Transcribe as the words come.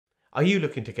Are you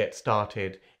looking to get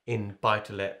started in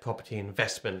buy-to-let property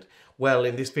investment? Well,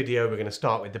 in this video, we're going to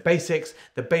start with the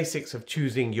basics of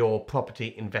choosing your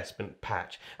property investment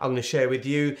patch. I'm going to share with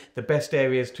you the best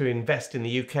areas to invest in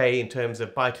the UK in terms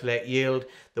of buy-to-let yield,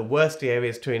 the worst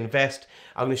areas to invest.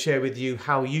 I'm going to share with you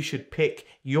how you should pick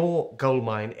your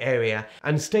goldmine area,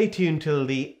 and stay tuned till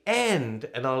the end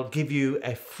and I'll give you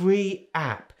a free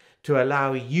app to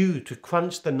allow you to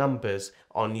crunch the numbers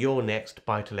on your next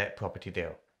buy-to-let property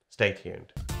deal. Stay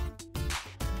tuned.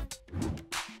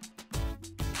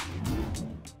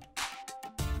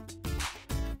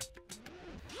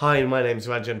 Hi, my name is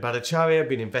Ranjan Bhattacharya. I've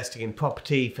been investing in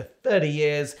property for 30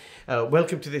 years.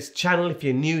 Welcome to this channel. If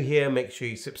you're new here, make sure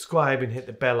you subscribe and hit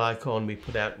the bell icon. We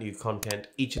put out new content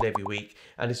each and every week,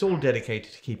 and it's all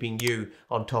dedicated to keeping you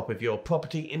on top of your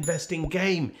property investing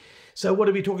game. So what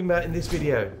are we talking about in this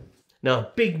video? Now,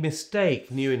 a big mistake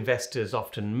new investors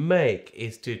often make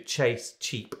is to chase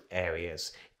cheap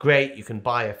areas. Great, you can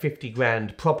buy a 50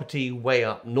 grand property way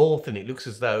up north and it looks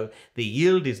as though the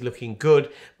yield is looking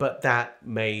good, but that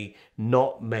may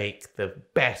not make the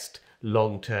best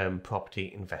long-term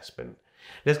property investment.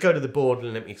 Let's go to the board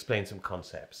and let me explain some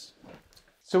concepts.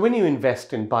 So when you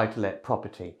invest in buy-to-let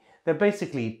property, there are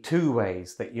basically two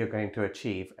ways that you're going to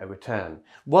achieve a return.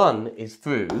 One is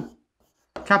through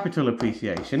capital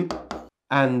appreciation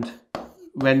and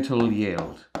rental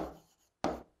yield.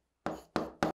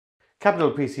 Capital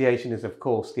appreciation is, of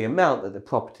course, the amount that the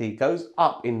property goes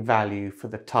up in value for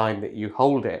the time that you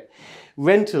hold it.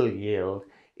 Rental yield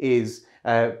is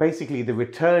basically the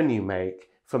return you make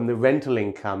from the rental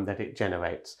income that it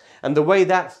generates. And the way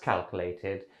that's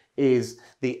calculated is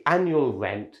the annual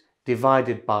rent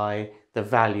divided by the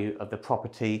value of the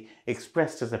property,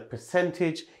 expressed as a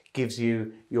percentage, gives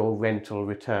you your rental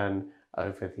return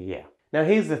over the year. Now,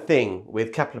 here's the thing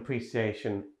with capital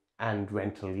appreciation and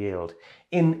rental yield.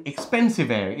 In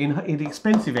expensive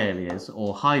areas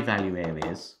or high value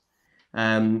areas,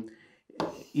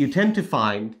 you tend to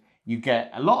find you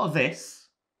get a lot of this,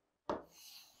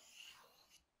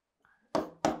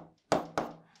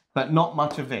 but not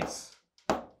much of this.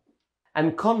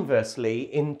 And conversely,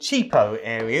 in cheapo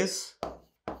areas,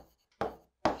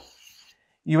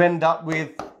 you end up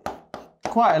with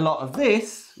quite a lot of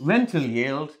this rental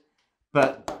yield,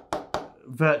 but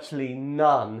virtually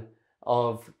none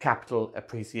of capital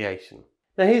appreciation.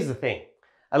 Now here's the thing,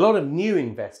 a lot of new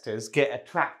investors get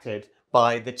attracted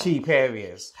by the cheap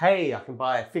areas. Hey, I can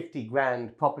buy a 50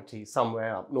 grand property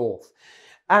somewhere up north.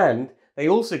 And they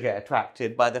also get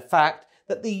attracted by the fact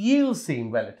that the yields seem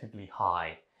relatively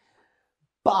high.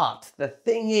 But the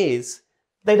thing is,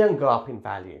 they don't go up in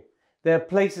value. There are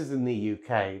places in the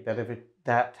UK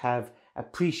that have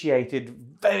appreciated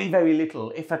very, very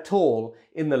little, if at all,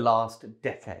 in the last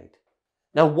decade.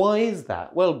 Now, why is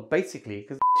that? Well, basically,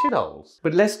 because shitholes.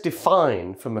 But let's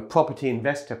define from a property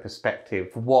investor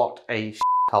perspective what a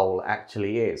shithole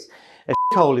actually is. A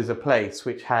shithole is a place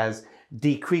which has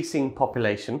decreasing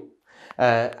population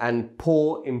and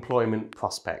poor employment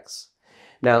prospects.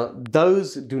 Now,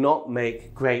 those do not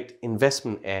make great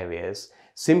investment areas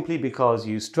simply because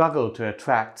you struggle to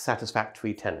attract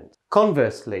satisfactory tenants.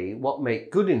 Conversely, what make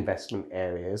good investment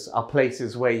areas are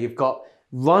places where you've got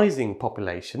rising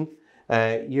population,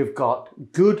 you've got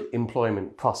good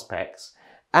employment prospects,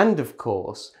 and of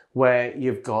course, where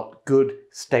you've got good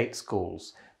state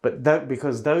schools. But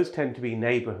because those tend to be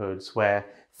neighborhoods where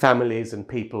families and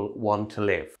people want to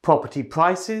live. Property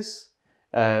prices,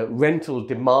 rental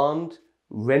demand,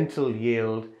 rental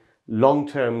yield,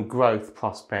 long-term growth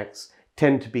prospects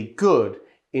tend to be good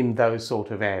in those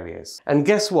sort of areas. And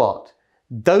guess what?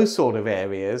 Those sort of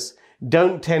areas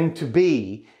don't tend to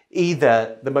be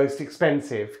either the most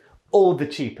expensive or the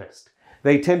cheapest.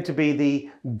 They tend to be the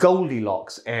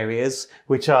Goldilocks areas,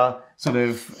 which are sort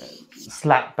of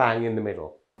slap bang in the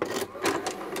middle.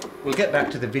 We'll get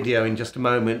back to the video in just a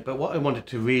moment, but what I wanted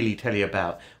to really tell you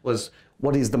about was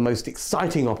what is the most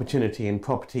exciting opportunity in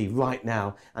property right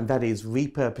now, and that is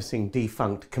repurposing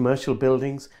defunct commercial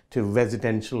buildings to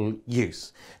residential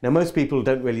use. Now, most people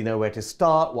don't really know where to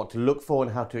start, what to look for,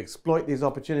 and how to exploit these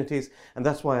opportunities, and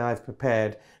that's why I've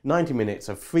prepared 90 minutes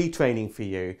of free training for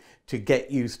you to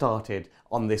get you started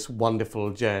on this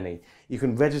wonderful journey. You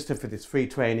can register for this free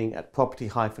training at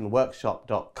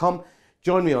property-workshop.com.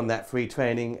 Join me on that free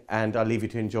training, and I'll leave you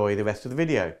to enjoy the rest of the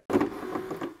video.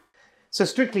 So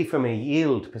strictly from a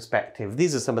yield perspective,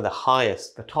 these are some of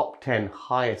the top 10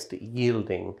 highest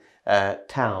yielding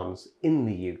towns in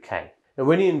the UK. Now,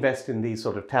 when you invest in these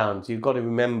sort of towns, you've got to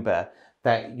remember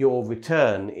that your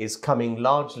return is coming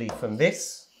largely from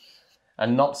this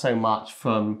and not so much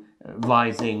from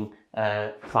rising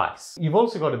price. You've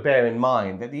also got to bear in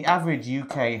mind that the average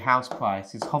UK house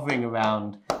price is hovering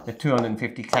around the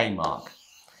 250k mark.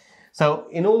 So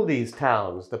in all these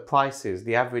towns,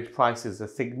 the average prices are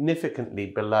significantly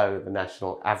below the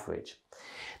national average.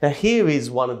 Now here is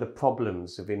one of the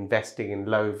problems of investing in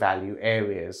low value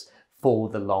areas for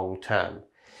the long term.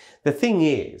 The thing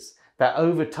is that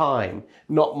over time,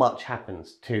 not much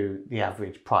happens to the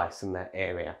average price in that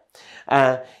area.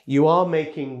 You are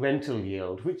making rental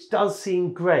yield, which does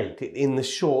seem great in the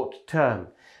short term.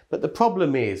 But the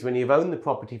problem is when you've owned the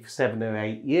property for 7 or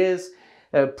 8 years,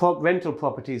 rental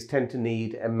properties tend to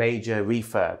need a major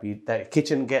refurb. The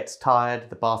kitchen gets tired,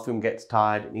 the bathroom gets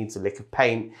tired, it needs a lick of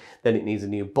paint, then it needs a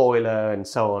new boiler and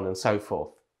so on and so forth.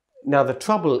 Now the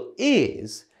trouble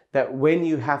is that when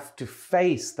you have to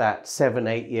face that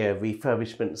 7-8 year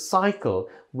refurbishment cycle,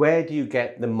 where do you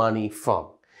get the money from?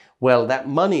 Well, that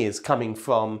money is coming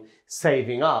from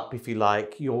saving up, if you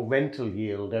like, your rental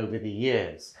yield over the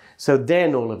years. So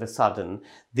then all of a sudden,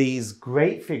 these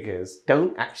great figures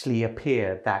don't actually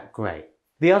appear that great.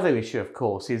 The other issue, of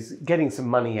course, is getting some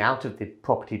money out of the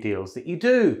property deals that you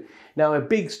do. Now, a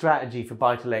big strategy for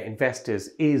buy-to-let investors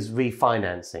is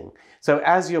refinancing. So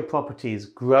as your properties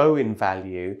grow in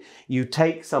value, you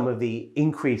take some of the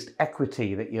increased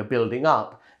equity that you're building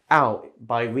up out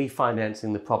by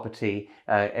refinancing the property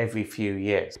every few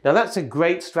years. Now that's a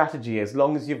great strategy as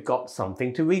long as you've got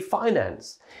something to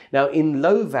refinance. Now in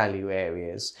low value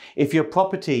areas, if your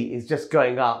property is just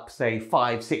going up, say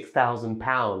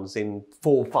 £5,000–6,000 in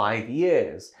 4 or 5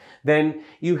 years, then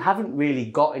you haven't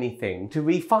really got anything to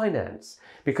refinance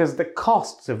because the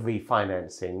costs of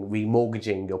refinancing,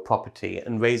 remortgaging your property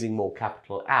and raising more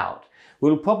capital out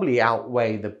will probably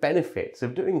outweigh the benefits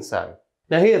of doing so.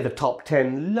 Now here are the top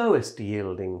 10 lowest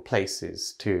yielding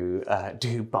places to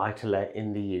do buy-to-let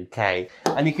in the UK.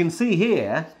 And you can see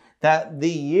here that the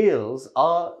yields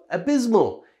are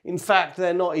abysmal. In fact,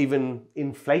 they're not even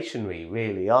inflationary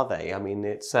really, are they? I mean,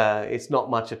 it's not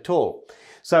much at all.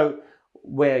 So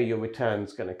where are your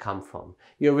returns going to come from?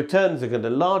 Your returns are going to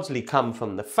largely come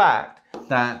from the fact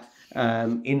that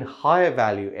in higher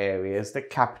value areas, the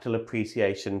capital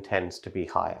appreciation tends to be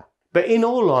higher. But in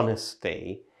all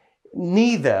honesty,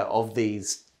 neither of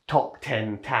these top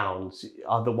 10 towns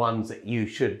are the ones that you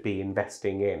should be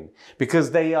investing in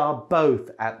because they are both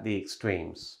at the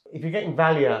extremes. If you're getting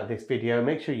value out of this video,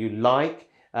 make sure you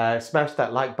smash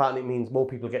that like button. It means more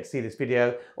people get to see this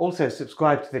video. Also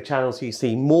subscribe to the channel so you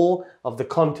see more of the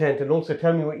content, and also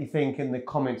tell me what you think in the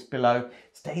comments below.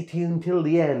 Stay tuned till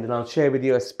the end and I'll share with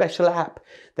you a special app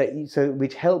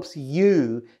which helps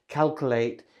you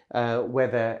calculate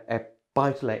whether a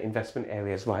buy-to-let investment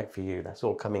area is right for you. That's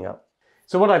all coming up.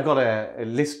 So what I've got a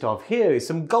list of here is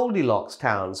some Goldilocks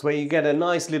towns where you get a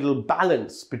nice little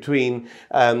balance between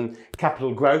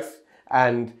capital growth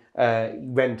and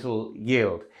rental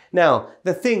yield. Now,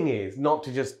 the thing is not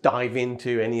to just dive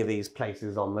into any of these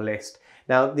places on the list.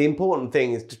 Now, the important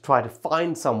thing is to try to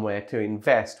find somewhere to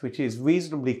invest which is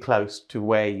reasonably close to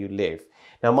where you live.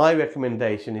 Now, my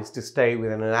recommendation is to stay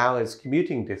within an hour's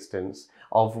commuting distance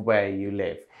of where you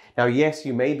live. Now, yes,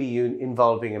 you may be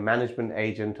involving a management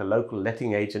agent, a local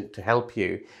letting agent to help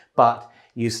you, but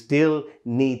you still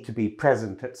need to be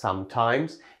present at some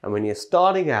times. And when you're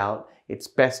starting out, it's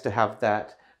best to have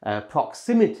that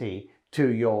proximity to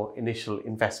your initial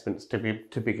investments to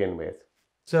begin with.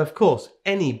 So, of course,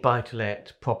 any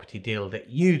buy-to-let property deal that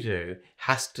you do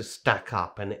has to stack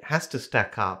up, and it has to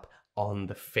stack up on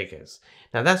the figures.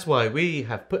 Now that's why we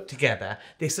have put together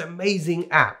this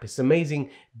amazing app, this amazing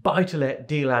buy-to-let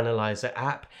deal analyzer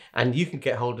app, and you can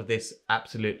get hold of this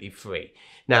absolutely free.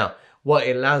 Now what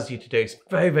it allows you to do is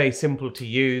very, very simple to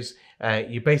use.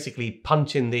 You basically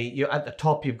punch in you're at the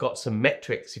top, you've got some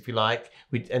metrics, if you like,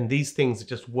 and these things are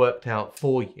just worked out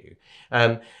for you.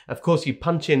 Of course, you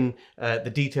punch in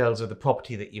the details of the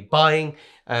property that you're buying.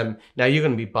 Now, you're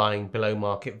going to be buying below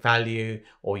market value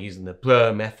or using the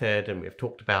Brewer method, and we've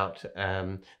talked about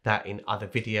that in other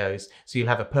videos. So you'll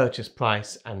have a purchase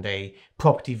price and a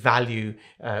property value,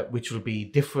 which will be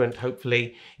different,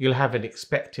 hopefully. You'll have an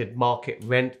expected market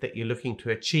rent that you're looking to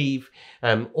achieve.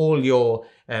 All your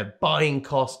buying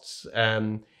costs,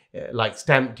 like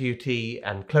stamp duty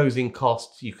and closing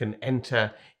costs, you can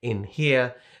enter in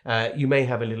here. You may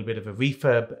have a little bit of a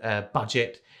refurb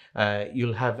budget.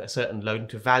 You'll have a certain loan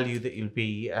to value that you'll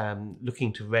be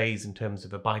looking to raise in terms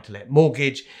of a buy-to-let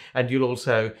mortgage, and you'll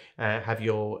also have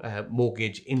your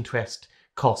mortgage interest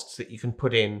costs that you can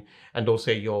put in, and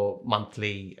also your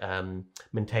monthly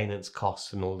maintenance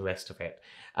costs and all the rest of it.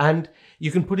 And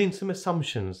you can put in some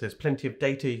assumptions. There's plenty of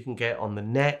data you can get on the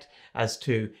net as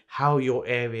to how your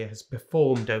area has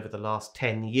performed over the last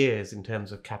 10 years in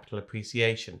terms of capital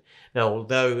appreciation. Now,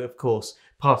 although, of course,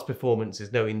 past performance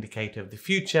is no indicator of the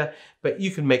future, but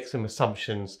you can make some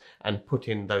assumptions and put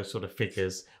in those sort of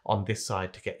figures on this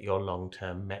side to get your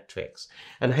long-term metrics.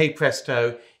 And hey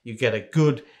presto, you get a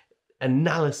good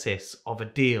analysis of a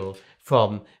deal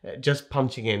from just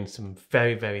punching in some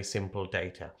very, very simple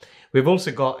data. We've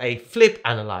also got a flip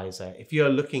analyzer. If you're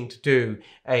looking to do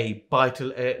a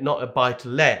not a buy to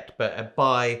let, but a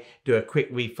buy, do a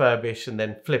quick refurbish and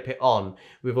then flip it on,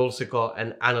 we've also got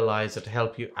an analyzer to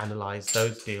help you analyze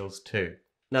those deals too.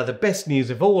 Now, the best news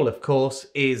of all, of course,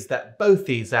 is that both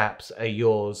these apps are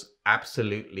yours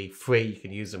absolutely free. You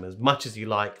can use them as much as you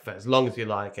like, for as long as you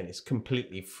like, and it's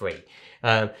completely free.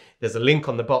 There's a link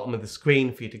on the bottom of the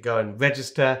screen for you to go and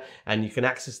register, and you can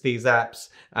access these apps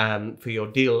for your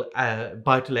deal,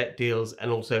 buy-to-let deals, and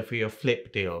also for your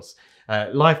flip deals.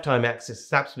 Lifetime access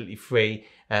is absolutely free.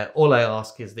 All I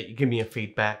ask is that you give me a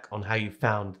feedback on how you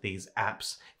found these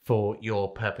apps for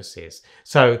your purposes.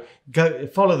 So go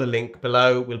follow the link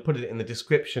below. We'll put it in the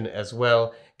description as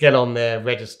well. Get on there,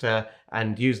 register,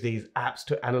 and use these apps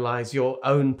to analyze your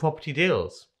own property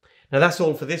deals. Now, that's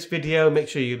all for this video. Make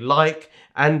sure you like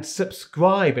and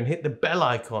subscribe and hit the bell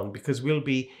icon, because we'll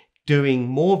be doing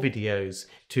more videos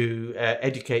to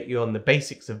educate you on the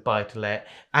basics of buy-to-let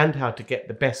and how to get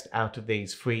the best out of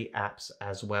these free apps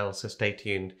as well. So stay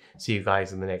tuned. See you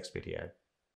guys in the next video.